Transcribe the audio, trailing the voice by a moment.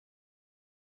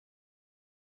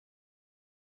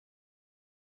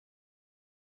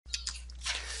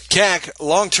CAC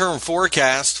long-term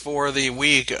forecast for the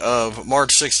week of March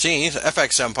 16th,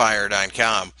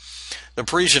 fxempire.com. The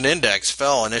Parisian index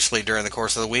fell initially during the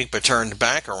course of the week, but turned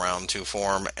back around to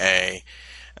form a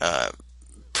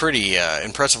pretty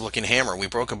impressive-looking hammer. We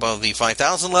broke above the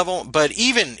 5,000 level, but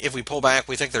even if we pull back,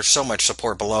 we think there's so much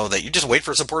support below that you just wait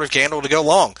for a supportive candle to go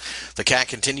long. The CAC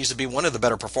continues to be one of the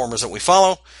better performers that we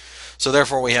follow, so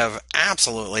therefore we have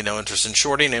absolutely no interest in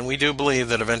shorting, and we do believe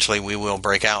that eventually we will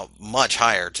break out much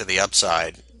higher to the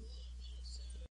upside